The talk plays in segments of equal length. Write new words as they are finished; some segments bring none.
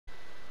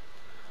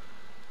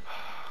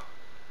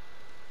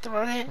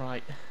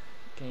Right,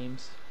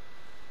 games.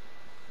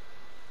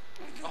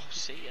 Oh,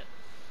 see ya.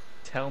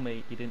 Tell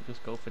me you didn't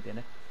just go for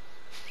dinner.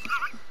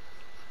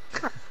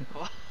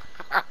 What?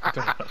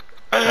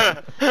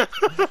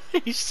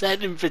 He's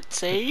sending for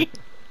tea.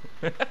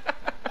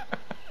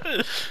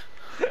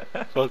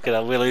 Fucking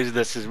hell, we're losing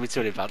this. There's me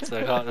too many bats.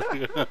 I can't.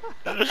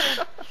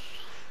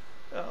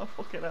 Oh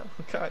fucking hell!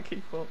 I can't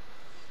keep up.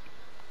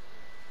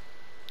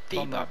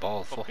 Deep that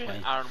ball. Fuck Fucking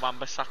me. Aaron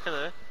Wan-Bissaka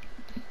there.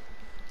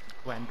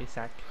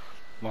 Wan-Bissaka.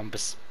 One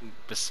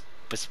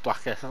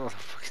bisplacker.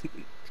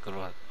 Good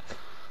one.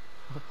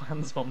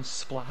 Wan's mum's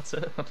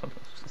splatter. I don't know.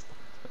 Just...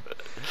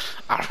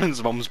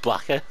 Aaron's mum's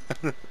blacker.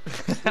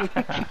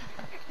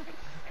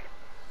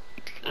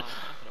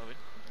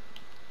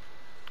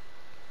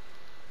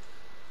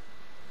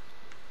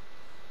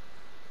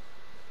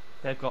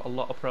 They've got a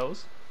lot of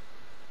pros.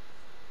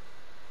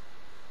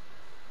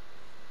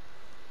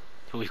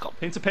 Who we've got?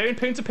 Poon to poon,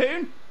 poon to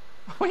poon.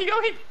 Where are you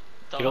going?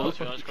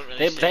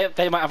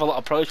 They might have a lot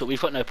of pros, but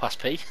we've got no pass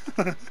P.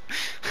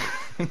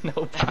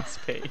 No pass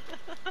P.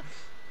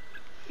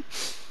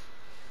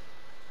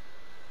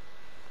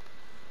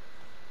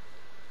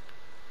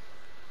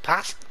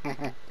 Pass.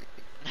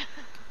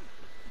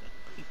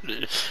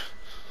 You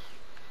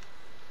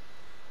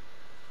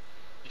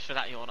should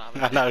at your name.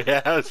 I know,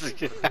 yeah.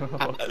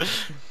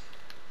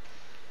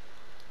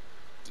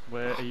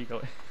 Where are you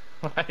going?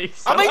 Why are you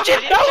so I'm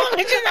injured! No, I'm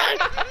injured!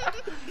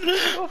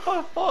 Oh,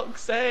 for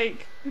fuck's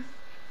sake!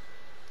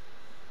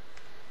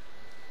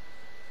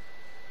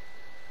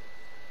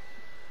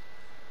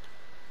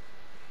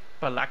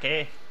 But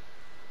lucky.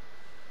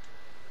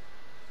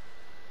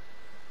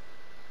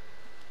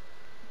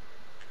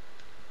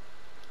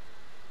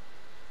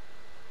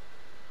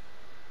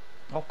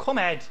 Oh, come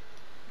Ed!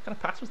 What kind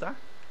of pass was that?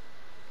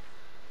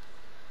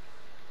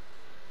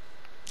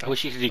 I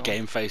wish you could do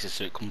game faces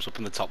so it comes up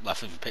in the top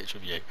left of a picture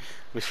of you. It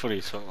was funny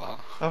as fuck that.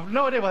 I've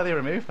no idea why they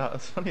removed that.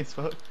 It's funny as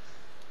fuck. Let's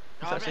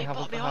Oh, actually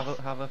right,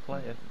 have a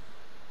player.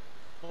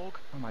 Morg.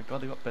 Oh my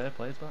god, they got bare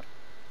players back.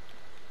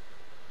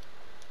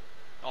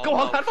 Oh, Go no.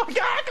 on, man! Go on!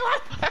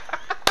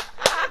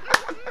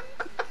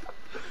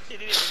 You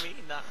didn't even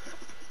mean that.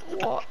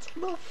 What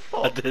the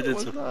fuck I did it.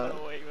 was that?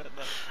 No way, man.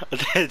 I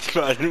did,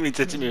 but I didn't mean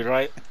to me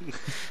right.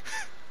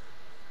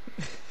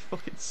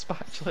 Fucking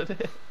spatula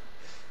it.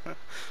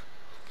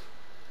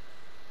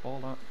 All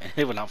that.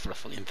 He went out for a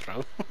fucking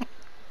throw.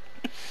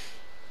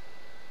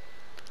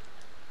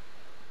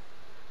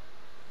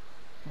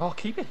 Oh,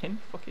 keep it in,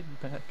 fucking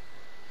back.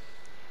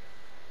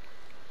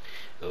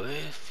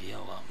 If you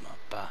want my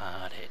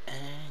body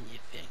and you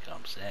think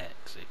I'm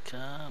sexy,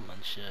 come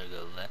on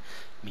sugar, let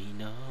me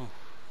know.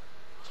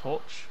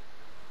 Touch.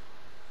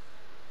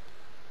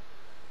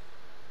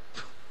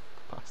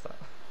 Past that.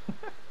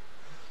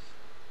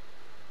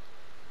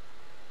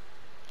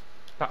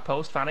 Back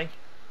post, Fanny.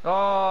 Oh!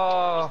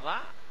 What was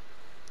that?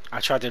 I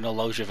tried doing a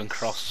low driven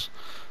cross.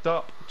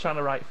 Stop trying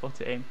to right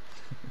foot it in.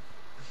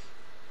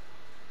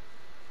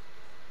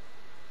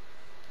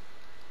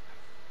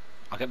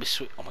 I'll get me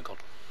sweet. Oh my god.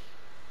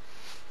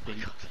 Oh my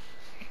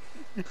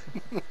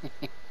god.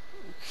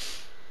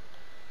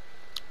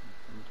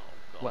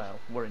 Well,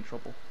 we're in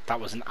trouble. That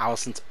was an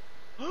Allison.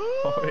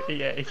 Oh,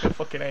 yeah, he can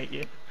fucking hate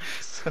you.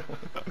 So...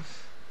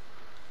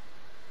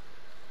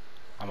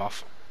 I'm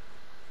off.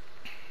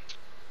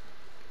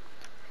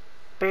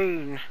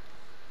 Boom.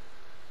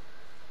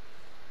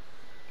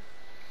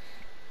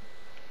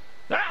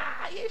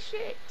 Ah, you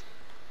shit!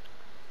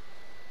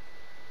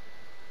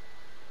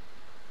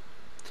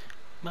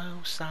 Mo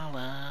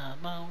Salah,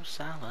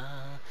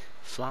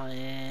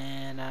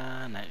 flying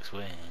our next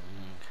wing.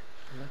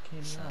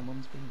 Licking So- your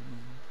mum's bean.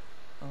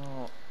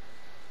 Oh.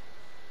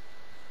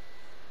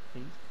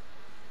 Please.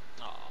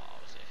 Oh,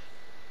 was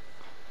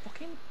it?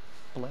 Fucking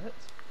flirt.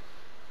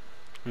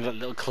 We've got a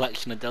little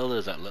collection of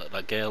dildos that look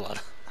like girl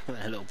had.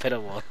 A little bit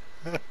of one.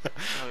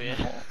 Oh,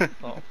 yeah.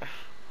 Oh.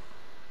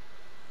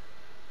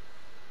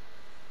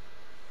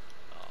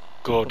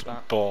 Good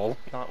That- ball.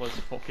 That was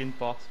fucking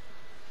boss.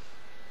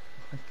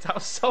 That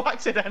was so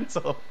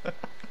accidental.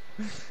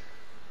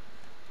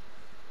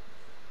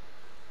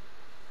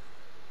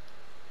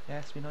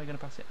 Yes, we know you're going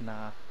to pass it.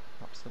 Nah,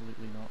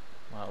 absolutely not.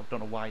 Well, I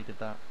don't know why he did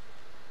that.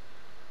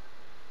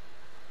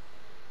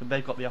 But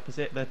they've got the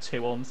opposite. They're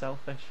too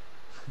unselfish.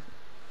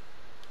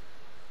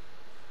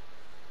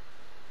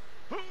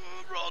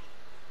 Run!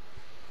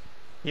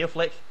 Heel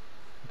flick.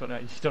 You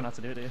don't have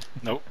to do it, do you?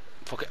 Nope.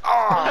 Fuck it.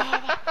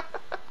 Oh!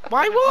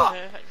 Why what?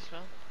 Perfect as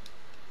well.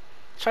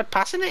 Tried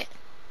passing it.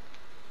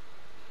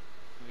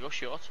 You go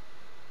short.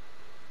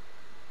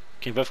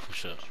 Can you both come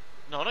short?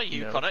 No, not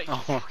you, No. Connor. You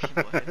fucking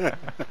word.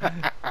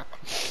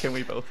 Can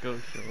we both go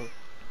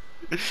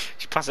short?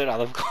 Just pass it out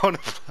of the corner.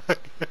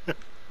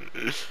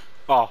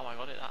 Oh Oh, my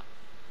god, hit that.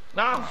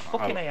 Ah,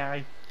 fucking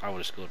AI. I would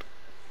have scored.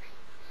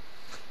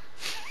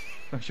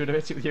 I should have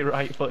hit it with your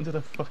right foot into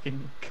the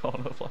fucking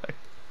corner flag.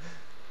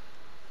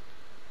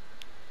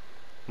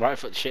 Right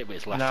foot shit, but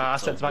it's left Nah,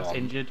 foot. centre back's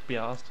injured, be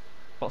arsed.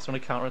 What's going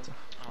to counter it?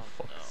 Oh,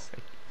 For fuck's no.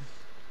 sake.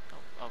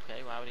 Oh,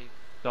 okay, why would he?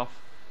 Off.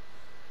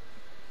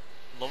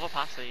 Love a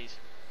pass these.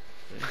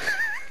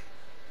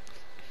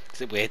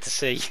 Is it weird to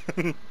see?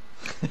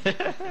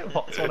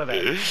 What's one of them?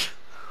 You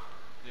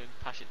don't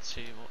pass it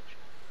too much.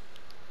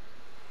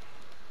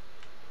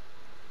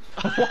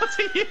 What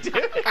are you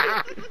doing?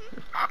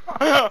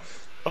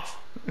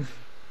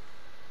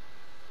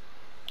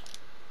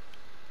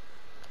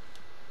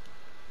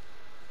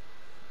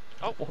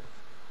 Oh,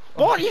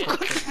 What are you?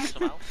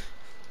 somehow.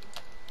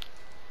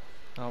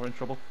 Oh, we're in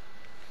trouble.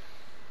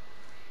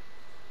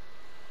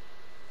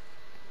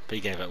 P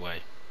gave it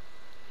away.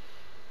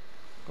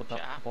 Good that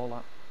Yeah. ball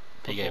that.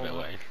 P Good gave ball, it that.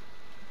 away.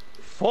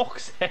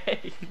 Fuck's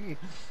sake!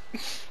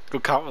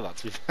 Good counter that,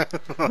 to be fair.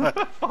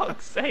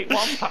 Fuck's sake!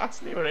 One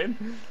pass and you were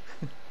in.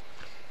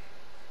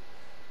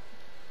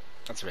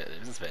 That's a bit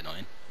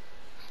annoying.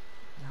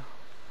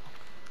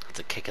 That's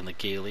a kick in the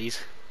ghoulies.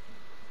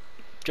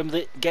 Do you remember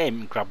the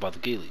game Grabbed by the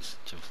Ghoulies?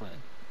 Did you ever play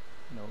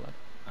it? No lad.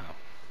 Oh.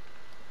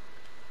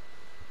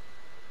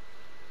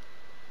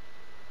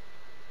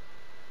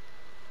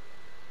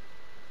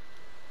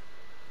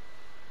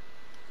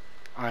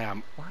 I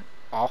am What?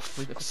 off.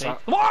 Leave it to Sa-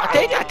 Pete. What?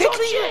 I did Oh,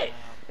 leave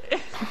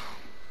it!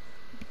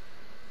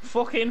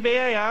 Fucking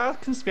VAR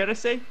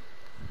conspiracy.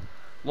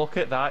 Look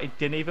at that, he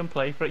didn't even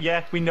play for it.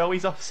 Yeah, we know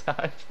he's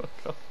offside. Fuck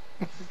off.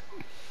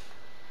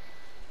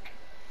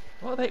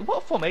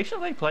 What formation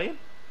are they playing?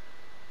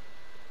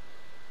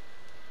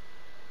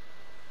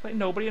 Like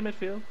nobody in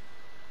midfield.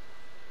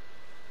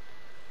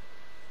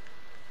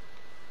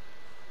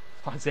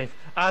 As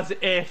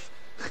if.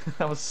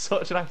 That was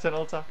such an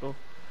accidental tackle.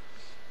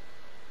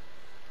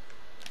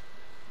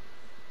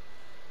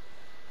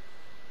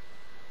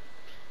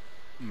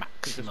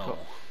 Maximal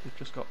We've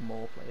just got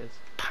more players.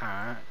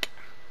 Pack.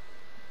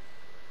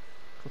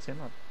 Cut in,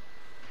 lad.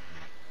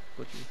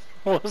 Good you.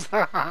 What was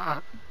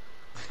that?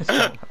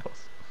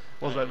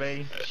 Was that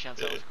me?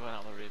 Chance I was going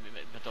out of the room,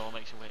 my door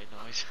makes a weird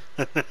noise.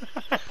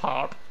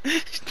 Pop.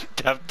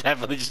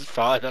 Definitely just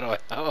fired on away.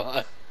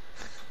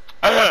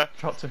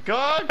 Dropped a go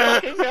on,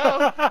 fucking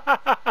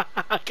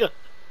go!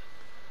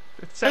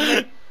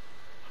 Send me.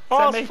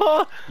 Oh, Send me.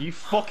 fuck! You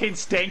fucking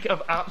stink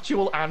of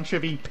actual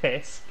anchovy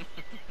piss.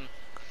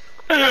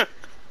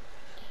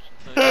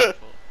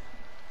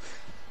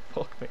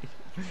 Fuck me.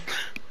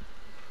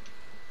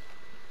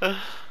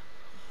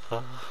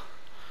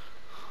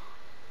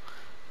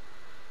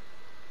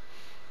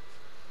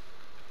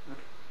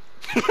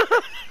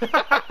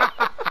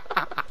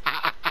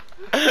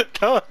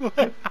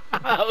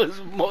 That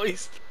was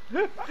moist.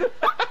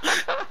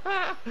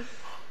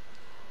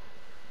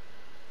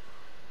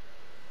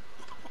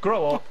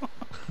 Grow up.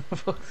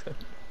 Fuck's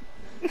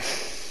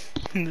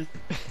sake.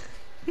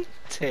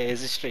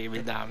 Tears are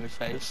streaming down my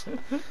face.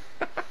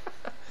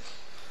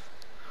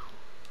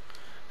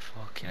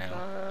 Fucking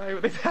hell.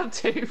 They've had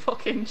 2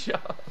 fucking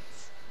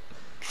shots.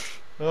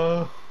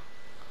 Oh.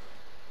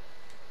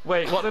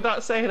 Wait, what did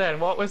that say then?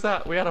 What was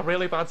that? We had a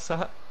really bad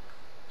set.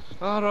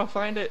 Oh no, I'll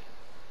find it.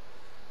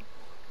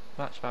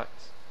 Match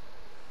facts.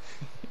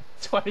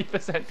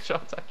 20%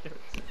 shot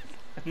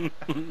accuracy.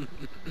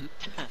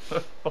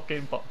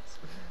 Fucking bots.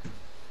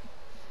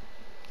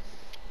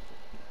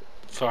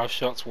 5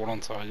 shots, 1 on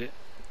target.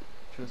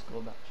 Should have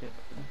scored that chip.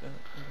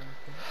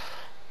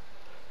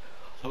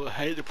 I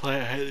hate the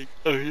player, I hate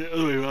the... Oh yeah,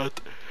 other way around.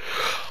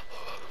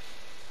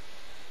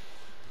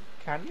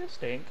 Can you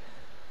stink?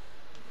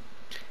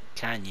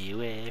 Can you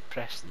hear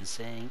Preston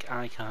sing?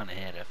 I can't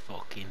hear a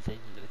fucking thing.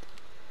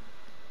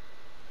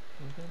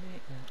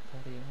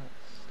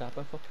 Stab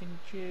a fucking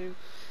Jew.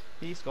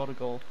 He scored a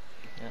goal.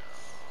 Yeah.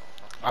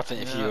 I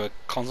think if you were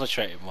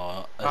concentrating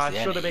more as I the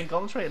should have enemy, been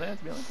concentrating there,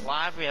 to be honest.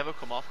 Why have we ever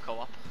come off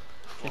co-op?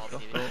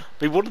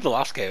 we won the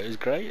last game, it was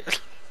great. Like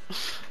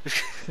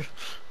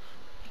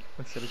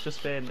I said, it's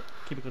just been.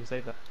 Keeper could have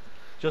saved that.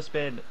 Just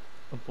been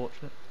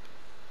unfortunate.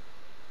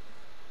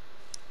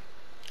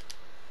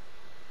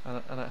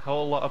 And a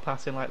whole lot of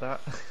passing like that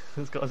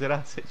has got us in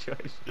our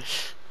situation.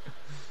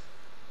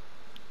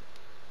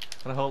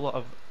 And a whole lot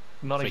of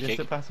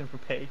non-existent passing from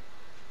P.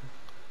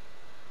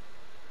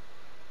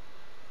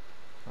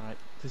 Right,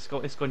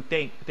 it's going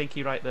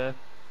dinky right there.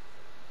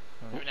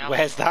 Right.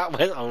 Where's that?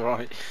 Oh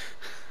right.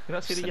 You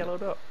not see the yellow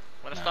dot?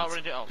 When I start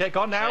running it up. Get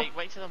gone now.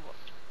 Wait till I'm...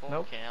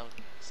 Nope. Okay,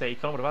 See, you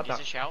can't would have had Needs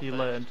a that. shout You first.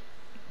 learned.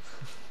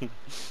 24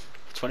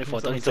 That's don't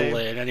what need I'm to saying.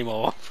 learn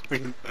anymore.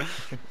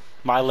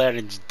 My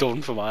learning's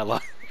done for my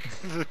life.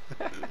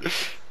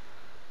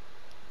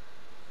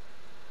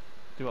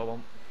 Do what I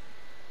want.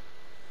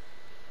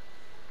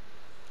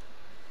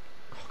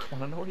 Oh,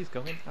 come on, I know where he's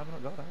going. I've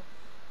not got that.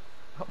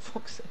 Oh,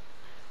 fuck's sake.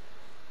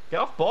 Get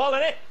off ball,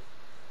 innit?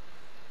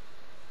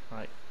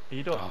 Right, are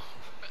you done? Oh.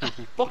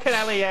 Fucking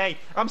LEA!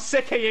 I'm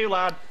sick of you,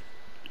 lad!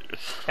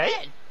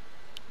 Hey?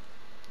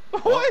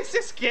 What is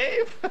this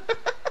game?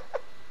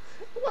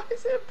 Why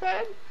is it a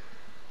pen?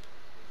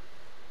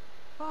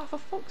 Oh, for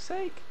fuck's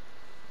sake.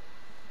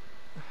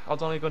 I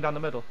was only going down the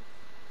middle.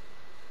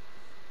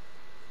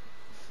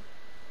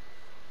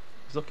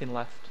 Zucking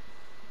left.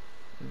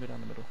 I'm gonna go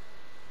down the middle.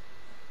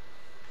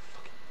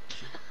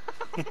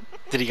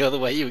 Did he go the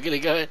way you were gonna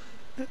go?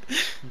 You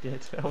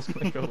did. I was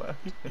going to go left.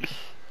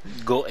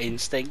 Gut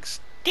instincts.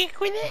 Stick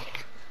with it.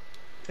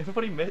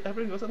 Everybody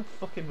goes in the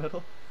fucking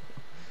middle.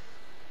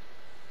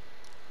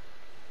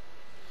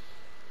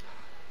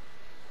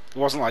 It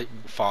wasn't like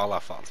far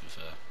left, to be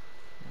fair.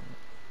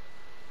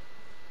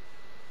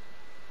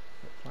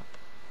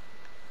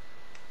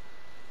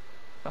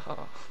 Oh,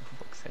 for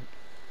fuck's sake.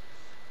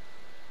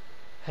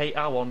 Hate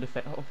R1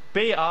 defense. Oh,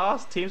 B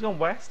ours. Team's gone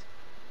west.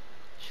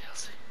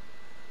 Chelsea.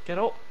 Get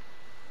up,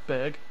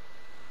 Berg.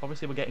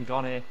 Obviously we're getting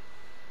gone here.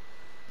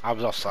 I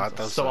was offside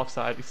though. So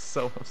offside. He's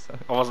so offside.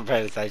 I wasn't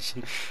paying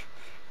attention.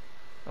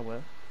 I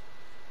will.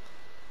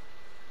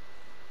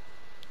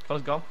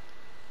 Connor's gone.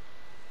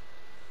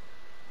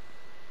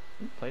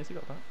 Players who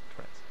got that.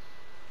 Correct.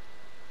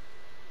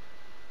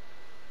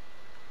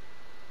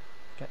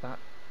 Get that.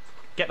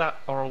 Get that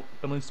or I'll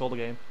uninstall the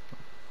game.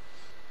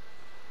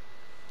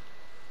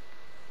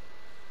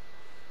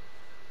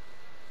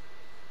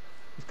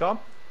 He's gone.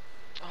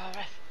 Oh,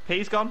 ref.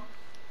 P's gone.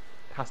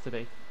 It has to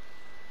be.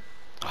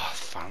 Oh,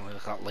 finally,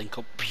 look at that link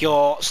up.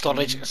 Pure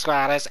storage,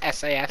 Suarez,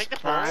 SAS, Pick the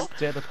Prime. ball.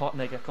 Steer the pot,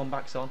 nigga. Come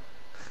back, son.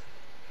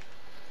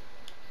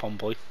 Pond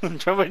boy. Do you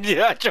remember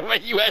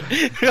when you went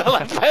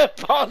like for a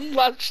pond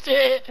last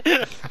year?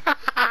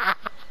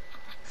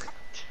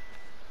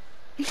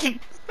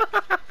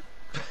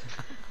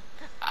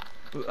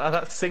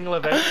 That single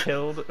event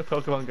killed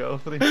Pokemon Go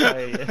for the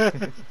entire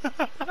year.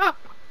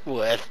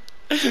 Worth.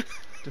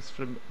 Just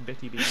from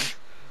Bitty B.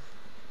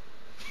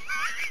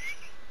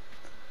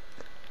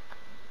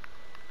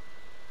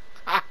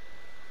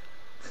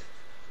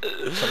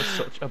 That was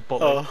such a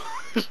bully.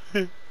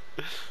 Oh.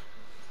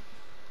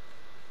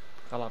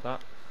 I like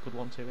that. Good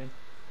 1-2 in.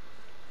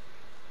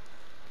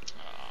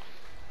 Oh.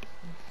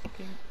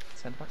 Fucking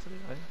send back to the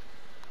way.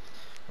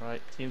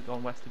 Right, team's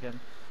gone west again.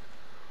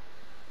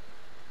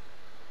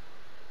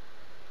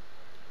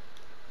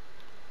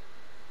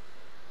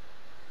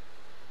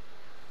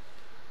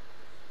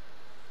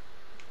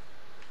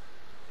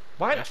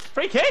 Why? Yes.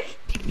 Free kick!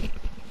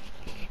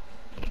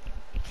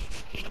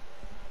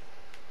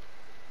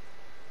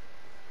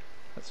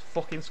 Let's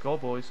fucking score,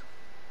 boys.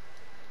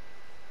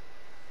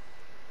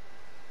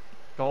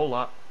 Goal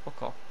that.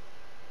 Fuck off.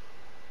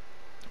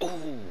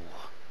 Ooh.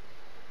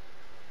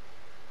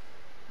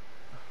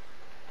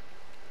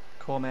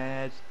 Come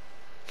Ed.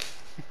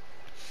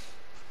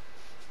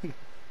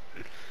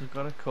 You've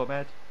got to come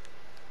Ed.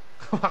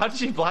 How did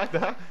you black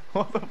that?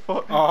 What the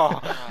fuck? Oh.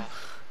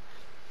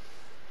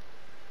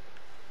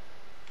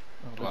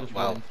 They're just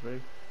Well. running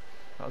through.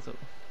 That was a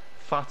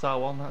fat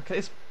R1. That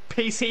it's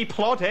PC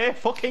plod here.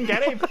 Fucking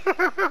get him.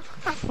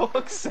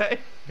 Fuck's sake.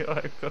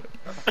 Right, good.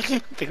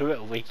 Think of it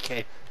a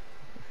weekend.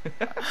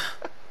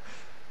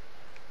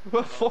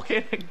 We're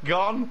fucking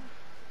gone.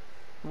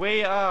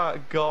 We are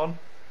gone.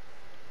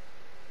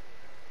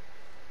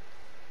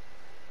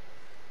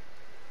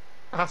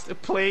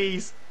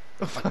 Please.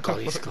 Oh my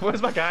God, he's gone.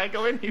 Where's my guy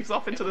going? He was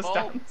off into the Ball.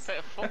 stands.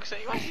 For fuck's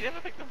sake, why did you never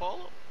pick the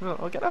ball up? No,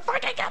 I'll get a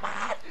fucking come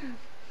on.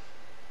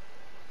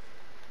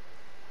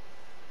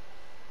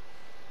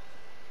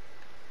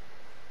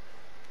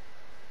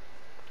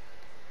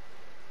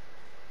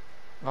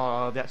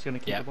 Oh, they're actually going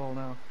to keep Yep. the ball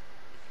now.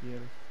 Fury.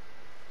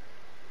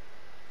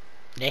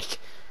 Nick.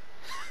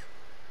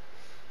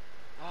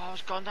 Oh,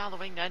 it's gone down the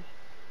wing then.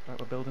 Right,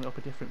 we're building up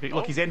a different. Look,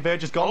 Oh. he's in.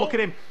 Verge has gone. Oh. Look at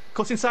him.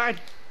 Cut inside.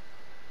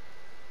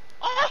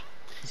 Oh!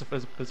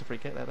 There's a free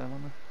kick there, then,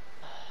 wasn't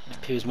there?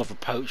 If he was more of a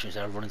poacher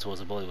instead of running towards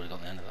the ball, he would have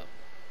got the end of that.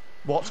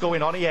 What's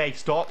going on here?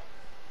 Stop.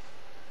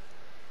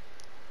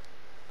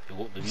 It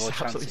would be He's more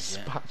absolutely chances.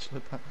 Yeah.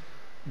 spatulaed that.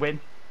 Win.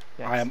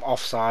 Yes. I am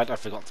offside. I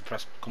forgot to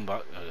press. Come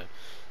back. Okay.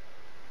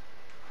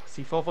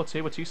 See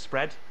 4-4-2. We're too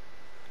spread.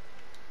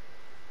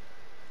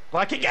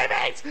 Like it, give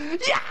it!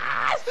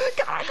 Yes!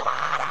 Come on!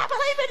 I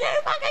believe in you!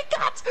 Fucking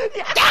guts!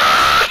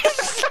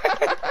 Yes!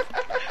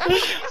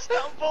 It's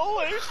not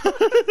balling!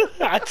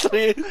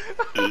 Actually.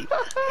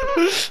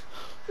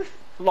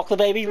 Lock the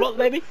baby. Lock the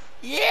baby.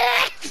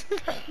 Yeah.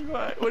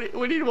 Right,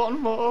 we need one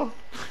more.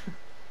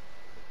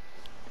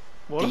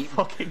 What a The-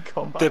 fucking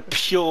combat. The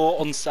pure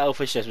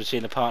unselfishness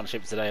between the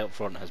partnership today up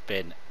front has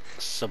been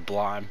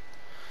sublime.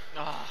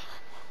 Oh.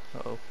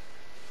 Uh-oh.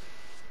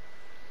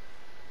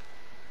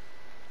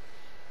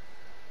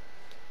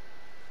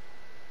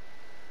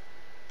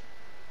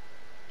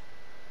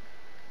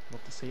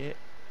 Love to see it.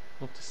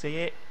 Love to see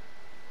it.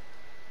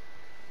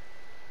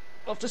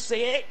 Love to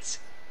see it.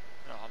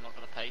 No, I'm not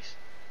going to pace.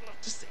 Love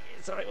to see it.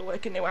 It's alright, we're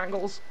working new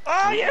angles.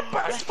 Oh, yeah,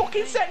 but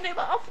fucking send him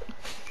off.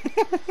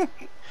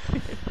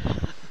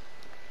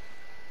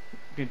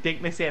 You can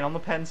dink this in on the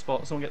pen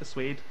spot. Someone get the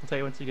Swede. I'll tell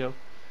you when to go.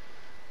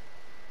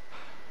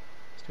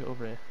 Let's do it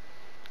over here.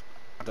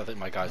 I don't think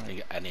my guy's going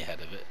to get any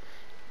ahead of it.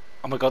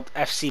 Oh my God,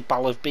 FC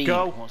Ball of Bean.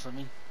 Go. What's that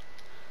mean?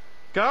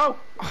 Go!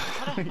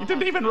 You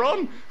didn't even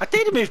run. I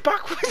did move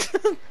backwards.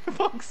 For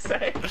fuck's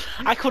sake.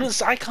 I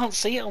can't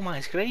see it on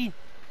my screen.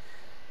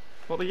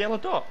 What, the yellow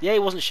dot? Yeah,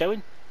 it wasn't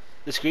showing.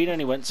 The screen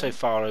only went so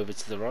far over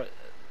to the right.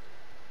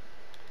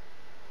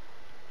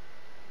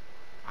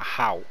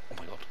 How? Oh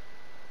my God.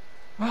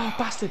 Oh,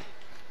 bastard.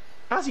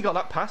 How's he got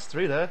that pass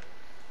through there?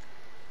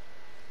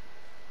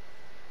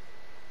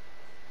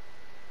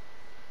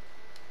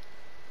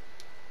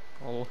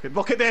 Oh,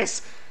 look at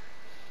this!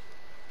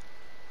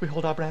 We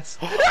hold our breaths.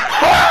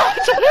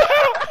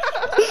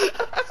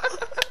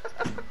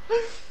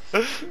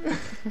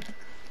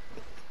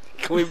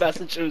 Can we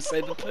message him and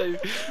say the poo?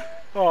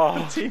 Oh,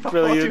 Team, I thought he was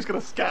brilliant.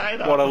 going to sky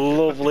that. What a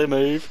lovely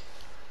move.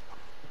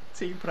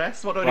 Team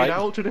press. What do we Right. do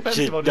now? Ultra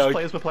defensive or just No.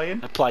 play as we're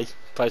playing? Players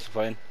for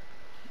playing.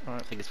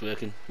 Alright. I think it's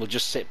working. We'll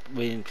just sit,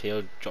 we and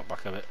Pio drop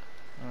back a bit.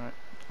 Alright.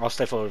 I'll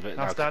stay forward a bit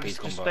now Now, because Dad, P's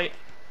just gone stay. back.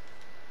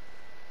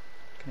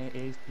 Can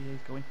he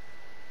going?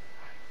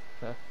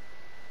 There.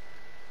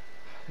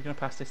 They're going to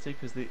pass this too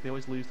because they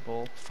always lose the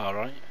ball. Far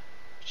right.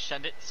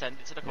 Send it to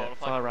the Yeah, corner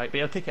flag. far right. But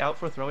he'll kick it out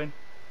for a throw in.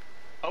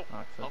 Oh,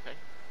 Alright, so okay.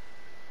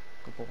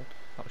 good ball.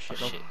 That was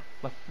shit Oh, though. shit.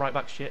 Left, right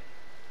back shit.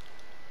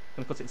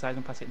 Gonna cut it inside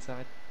and pass it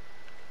inside.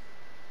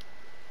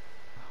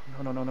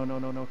 Oh,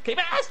 no. Keep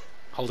it!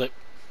 Hold it.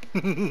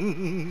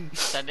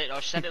 Send it,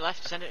 or send it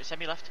left, send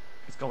me left.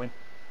 It's going.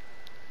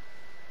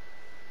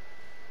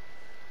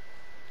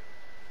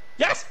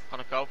 Yes!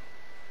 Connor, go.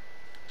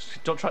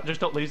 Just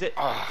don't lose it.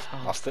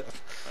 Ah, lost it.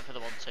 Went for the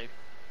 1-2.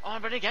 Oh,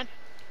 I'm ready again.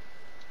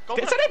 Go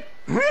Get for it.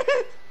 it in!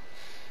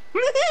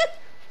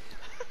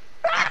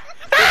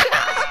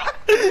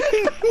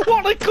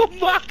 What a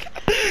comeback!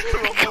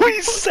 Can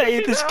we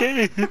save this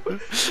game? We were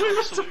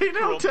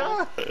 3-0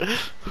 down.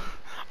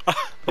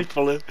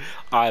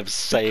 I am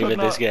saving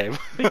this game.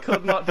 They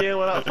could not deal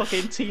with that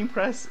fucking team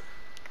press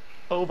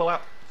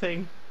overlap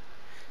thing.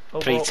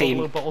 Pre-team.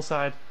 Over the ball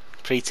side.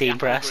 Pre-team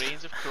press.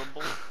 Greens have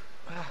crumbled.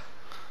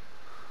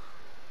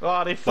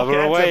 Oh, they fucking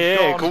Never heads away have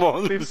here, gone. come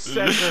on. They've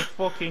centre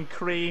fucking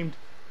creamed.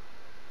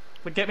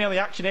 But get me on the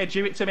action here,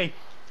 do it to me.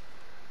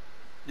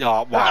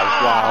 Oh, wow,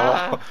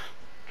 Ah!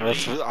 wow.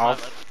 I'll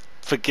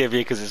forgive you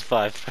because it's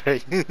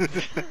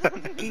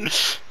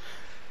 5-3.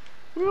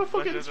 We were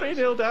fucking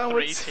 3-0 down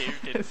with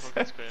 3-2 didn't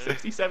fucking square.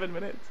 67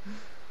 minutes.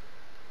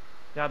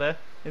 Yada,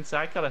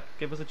 inside, gotta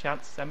give us a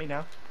chance. Send me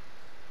now.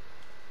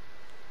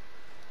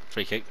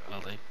 Free kick,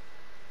 I'll do.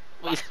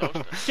 Last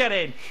toaster. Get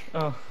in!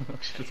 Oh,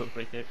 just a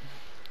free kick.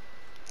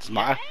 Doesn't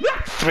matter.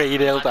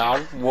 3-0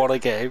 down, what a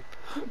game.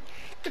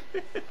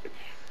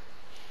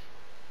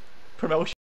 Promotion.